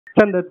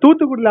Sir இந்த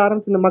தூத்துக்குடியில்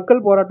ஆரம்பிச்ச இந்த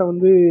மக்கள் போராட்டம்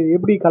வந்து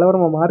எப்படி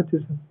கலவரமா மாறுச்சு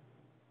சார்?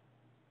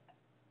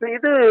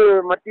 இது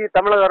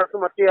தமிழக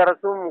அரசும் மத்திய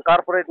அரசும்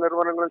கார்ப்பரேட்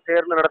நிறுவனங்களும்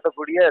சேர்ந்து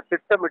நடத்தக்கூடிய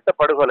திட்டமிட்ட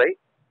படுகொலை.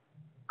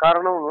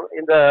 காரணம்,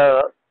 இந்த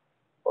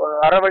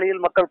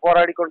அறவழியில் மக்கள்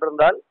போராடி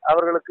கொண்டிருந்தால்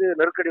அவர்களுக்கு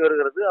நெருக்கடி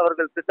வருகிறது.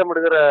 அவர்கள்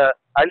திட்டமிடுகிற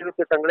அழிவு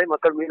திட்டங்களை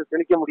மக்கள் மீது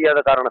திணிக்க முடியாத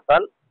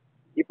காரணத்தால்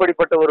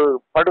இப்படிப்பட்ட ஒரு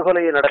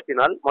படுகொலையை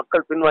நடத்தினால்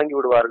மக்கள் பின்வாங்கி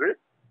விடுவார்கள்.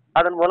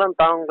 அதன் மூலம்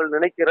தாங்கள்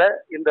நினைக்கிற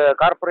இந்த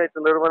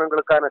கார்ப்பரேட்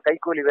நிறுவனங்களுக்கான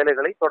கைக்கூலி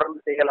வேலைகளை தொடர்ந்து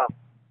செய்யலாம்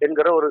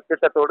என்கிற ஒரு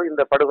திட்டத்தோடு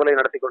இந்த படுகொலை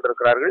நடத்தி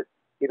கொண்டிருக்கிறார்கள்.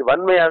 இது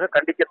வன்மையாக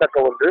கண்டிக்கத்தக்க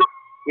ஒன்று.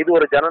 இது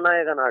ஒரு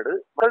ஜனநாயக நாடு.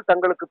 மக்கள்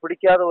தங்களுக்கு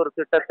பிடிக்காத ஒரு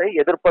திட்டத்தை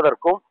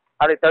எதிர்ப்பதற்கும்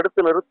அதை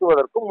தடுத்து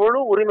நிறுத்துவதற்கும் முழு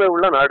உரிமை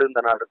உள்ள நாடு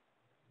இந்த நாடு.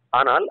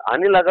 ஆனால்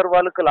அனில்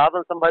அகர்வாலுக்கு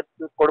லாபம்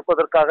சம்பாதித்து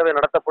கொடுப்பதற்காகவே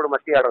நடத்தப்படும்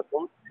மத்திய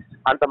அரசும்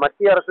அந்த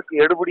மத்திய அரசுக்கு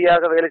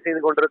எடுபடியாக வேலை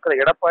செய்து கொண்டிருக்கிற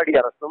எடப்பாடி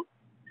அரசும்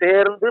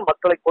சேர்ந்து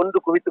மக்களை கொண்டு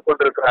குவித்துக்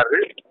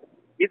கொண்டிருக்கிறார்கள்.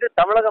 இது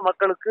தமிழக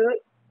மக்களுக்கு,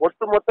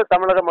 ஒட்டுமொத்த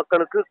தமிழக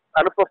மக்களுக்கு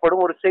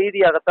அனுப்பப்படும் ஒரு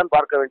செய்தியாகத்தான்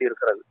பார்க்க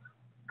வேண்டியிருக்கிறது.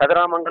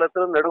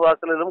 கதிராமங்கலத்திலும்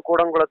நெடுவாசலிலும்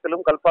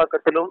கூடங்குளத்திலும்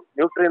கல்பாக்கத்திலும்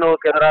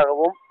நியூட்ரினோவுக்கு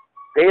எதிராகவும்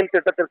வெயில்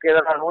திட்டத்திற்கு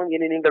எதிராகவும்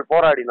இனி நீங்கள்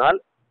போராடினால்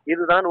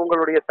இதுதான்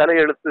உங்களுடைய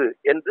தலையெழுத்து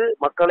என்று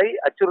மக்களை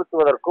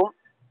அச்சுறுத்துவதற்கும்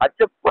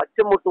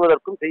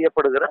அச்சமூட்டுவதற்கும்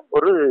செய்யப்படுகிற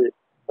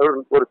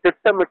ஒரு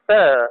திட்டமிட்ட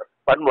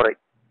வன்முறை.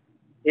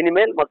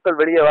 இனிமேல் மக்கள்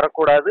வெளியே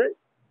வரக்கூடாது,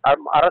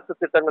 அரசு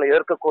திட்டங்களை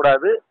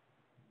எதிர்க்கக்கூடாது,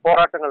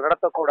 போராட்டங்கள்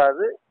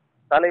நடத்தக்கூடாது,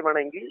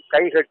 தலைவணங்கி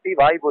கைகட்டி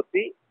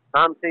வாய்பொத்தி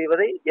நாம்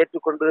செய்வதை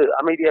ஏற்றுக்கொண்டு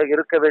அமைதியாக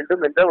இருக்க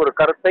வேண்டும் என்ற ஒரு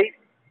கருத்தை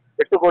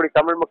 8 கோடி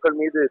தமிழ் மக்கள்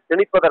மீது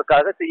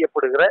திணிப்பதற்காக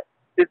செய்யப்படுகிற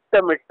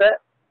திட்டமிட்ட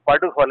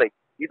படுகொலை.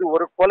 இது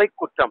ஒரு கொலை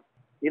குற்றம்.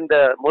 இந்த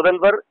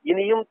முதல்வர்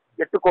இனியும்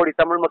 8 கோடி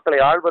தமிழ் மக்களை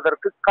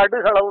ஆள்வதற்கு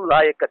கடுகளவும்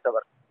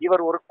லாயக்கற்றவர்.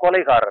 இவர் ஒரு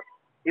கொலைகாரர்.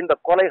 இந்த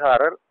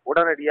கொலைகாரர்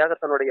உடனடியாக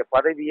தன்னுடைய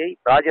பதவியை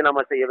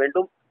ராஜினாமா செய்ய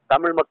வேண்டும்.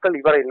 தமிழ் மக்கள்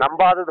இவரை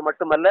நம்பாதது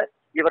மட்டுமல்ல,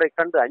 இவரை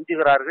கண்டு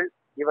அஞ்சுகிறார்கள்,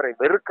 இவரை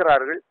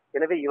வெறுக்கிறார்கள்.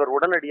 எனவே இவர்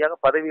உடனடியாக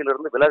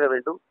பதவியிலிருந்து விலக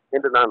வேண்டும்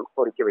என்று நான்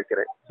கோரிக்கை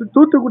வைக்கிறேன்.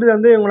 தூத்துக்குடி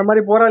வந்து உங்களை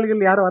மாதிரி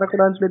போராளிகள் யாரும்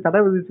வரக்கூடாதுன்னு சொல்லி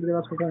தடை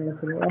விதிச்சிருக்கா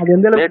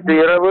சொல்றாங்க. நேற்று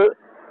இரவு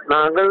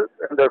நாங்கள்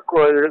இந்த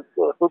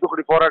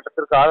தூத்துக்குடி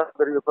போராட்டத்திற்கு ஆதரவு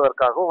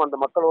தெரிவிப்பதற்காகவும் அந்த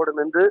மக்களோடு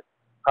நின்று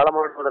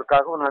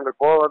களமாடுவதற்காகவும் நாங்கள்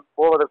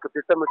போவதற்கு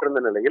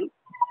திட்டமிட்டிருந்த நிலையில்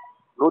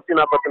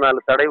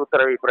 144 தடை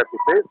உத்தரவை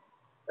பிறப்பித்து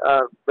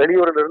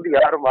வெளியூரிலிருந்து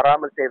யாரும்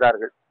வராமல்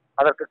செய்தார்கள்.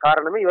 அதற்கு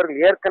காரணமே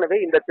இவர்கள் ஏற்கனவே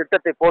இந்த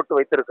திட்டத்தை போட்டு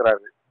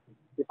வைத்திருக்கிறார்கள்.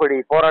 இப்படி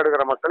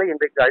போராடுகிற மக்களை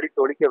இன்றைக்கு அடித்து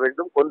ஒழிக்க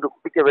வேண்டும், கொன்று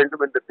குடிக்க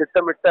வேண்டும் என்று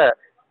திட்டமிட்ட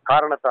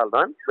காரணத்தால்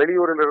தான்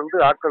வெளியூரிலிருந்து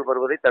ஆட்கள்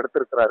வருவதை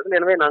தடுத்திருக்கிறார்கள்.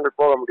 எனவே நாங்கள்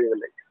போக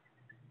முடியவில்லை.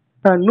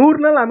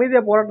 100 நாள்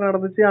அமைதியா போராட்டம்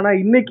நடந்துச்சு. ஆனா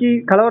இன்னைக்கு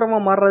கலவரமா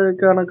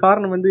மாறுறதுக்கான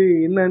காரணம் வந்து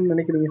என்னன்னு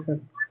நினைக்கிறீங்க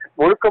சார்?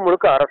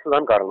 முழுக்க அரசு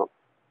தான் காரணம்.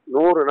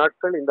 100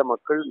 நாட்கள் இந்த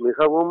மக்கள்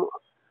மிகவும்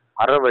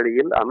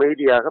அறவழியில்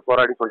அமைதியாக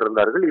போராடி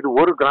கொண்டிருந்தார்கள். இது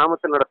ஒரு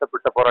கிராமத்தில்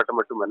நடத்தப்பட்ட போராட்டம்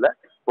மட்டுமல்ல,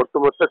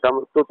 ஒட்டுமொத்த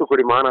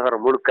தூத்துக்குடி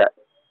மாநகரம் முழுக்க,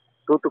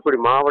 தூத்துக்குடி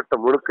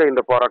மாவட்டம் முழுக்க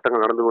இந்த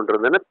போராட்டங்கள் நடந்து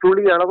கொண்டிருந்தன.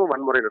 துளி அளவும்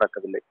வன்முறை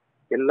நடக்கவில்லை.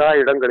 எல்லா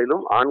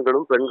இடங்களிலும்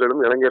ஆண்களும்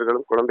பெண்களும்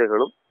இளைஞர்களும்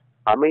குழந்தைகளும்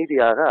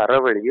அமைதியாக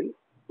அறவழியில்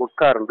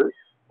உட்கார்ந்து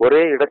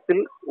ஒரே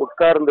இடத்தில்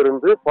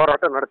உட்கார்ந்திருந்து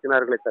போராட்டம்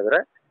நடத்தினார்களே தவிர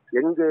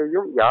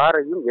எங்கேயும்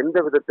யாரையும் எந்த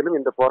விதத்திலும்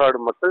இந்த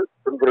போராடும் மக்கள்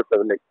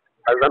துன்புறுத்தவில்லை.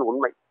 அதுதான்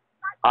உண்மை.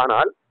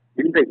 ஆனால்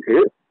இன்றைக்கு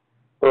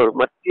ஒரு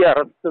மத்திய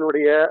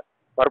அரசினுடைய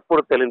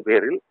வற்புறுத்தலின்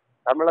பேரில்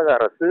தமிழக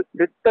அரசு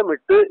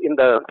திட்டமிட்டு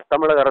இந்த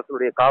தமிழக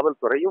அரசுடைய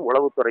காவல்துறையும்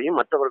உளவுத்துறையும்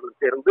மற்றவர்கள்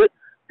சேர்ந்து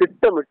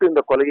திட்டமிட்டு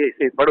இந்த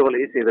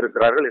படுகொலையை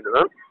செய்திருக்கிறார்கள்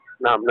என்றுதான்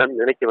நாம்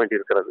நினைக்க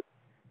வேண்டியிருக்கிறது.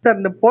 சார்,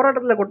 இந்த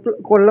போராட்டத்தில்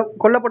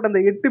கொல்லப்பட்ட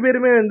அந்த 8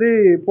 பேருமே வந்து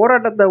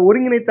போராட்டத்தை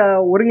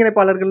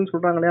ஒருங்கிணைப்பாளர்கள்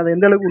சொல்றாங்களே, அது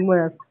எந்த அளவுக்கு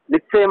உண்மையா?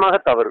 நிச்சயமாக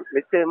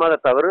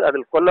தவறு.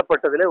 அதில்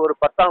கொல்லப்பட்டதிலே ஒரு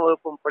 10ஆம்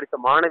வகுப்பு படித்த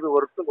மாணவி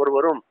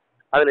ஒருவரும்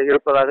அதில்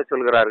இருப்பதாக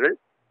சொல்கிறார்கள்.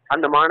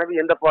 அந்த மாணவி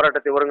எந்த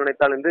போராட்டத்தை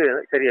ஒருங்கிணைத்தால் என்று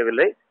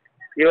தெரியவில்லை.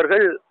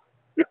 இவர்கள்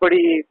இப்படி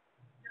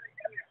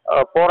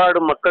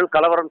போராடும் மக்கள்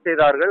கலவரம்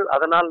செய்தார்கள்,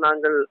 அதனால்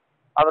நாங்கள்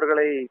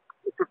அவர்களை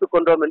சுட்டுக்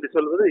கொண்டோம் என்று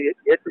சொல்வது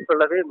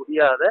ஏற்றுக்கொள்ளவே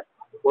முடியாத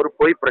ஒரு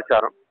பொய்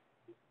பிரச்சாரம்.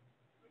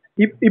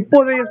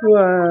 இப்போதைய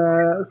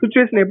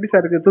சிச்சுவேஷன் எப்படி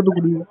சார் இருக்கு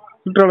தூத்துக்குடி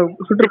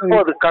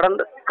இப்போது?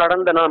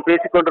 கடந்த நாம்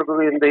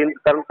பேசிக்கொண்டிருக்கிறது இந்த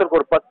தருணத்திற்கு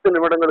ஒரு 10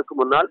 நிமிடங்களுக்கு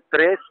முன்னால்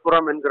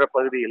திரேஸ்புரம் என்கிற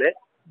பகுதியிலே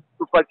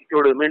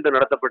துப்பாக்கிச்சூடு மீண்டும்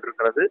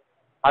நடத்தப்பட்டிருக்கிறது.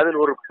 அதில்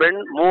ஒரு பெண்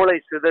மூளை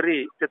சிதறி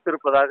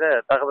செத்திருப்பதாக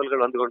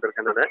தகவல்கள் வந்து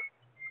கொண்டிருக்கின்றன.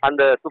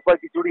 அந்த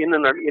துப்பாக்கிச்சூடு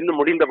இன்னும்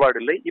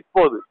முடிந்தபாடில்லை.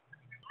 இப்போது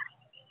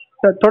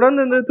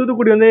தொடர்ந்து வந்து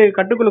தூத்துக்குடி வந்து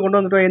கட்டுக்குள்ள கொண்டு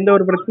வந்துட்டோம், எந்த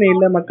ஒரு பிரச்சனையும்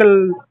இல்லை, மக்கள்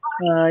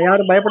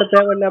யாரும் பயப்பட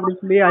தேவையில்லை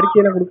அப்படின்னு சொல்லி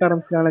அறிக்கையெல்லாம் கொடுக்க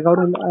ஆரம்பிச்சாங்க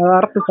கவர்மெண்ட்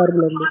அரசு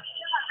சார்பில் இருந்து.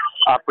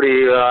 அப்படி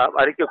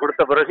அறிக்கை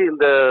கொடுத்த பிறகு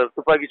இந்த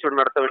துப்பாக்கிச்சூடு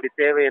நடத்த வேண்டிய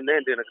தேவை என்ன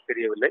என்று எனக்கு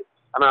தெரியவில்லை.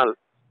 ஆனால்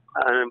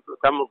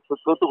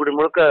தூத்துக்குடி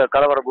முழுக்க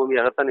கலவர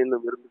பூமியாகத்தான்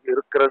இன்னும்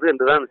இருக்கிறது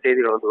என்றுதான்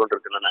செய்திகள் வந்து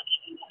கொண்டிருக்கின்றன.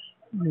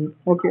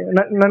 ஓகே,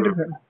 நன்றி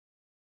சார்.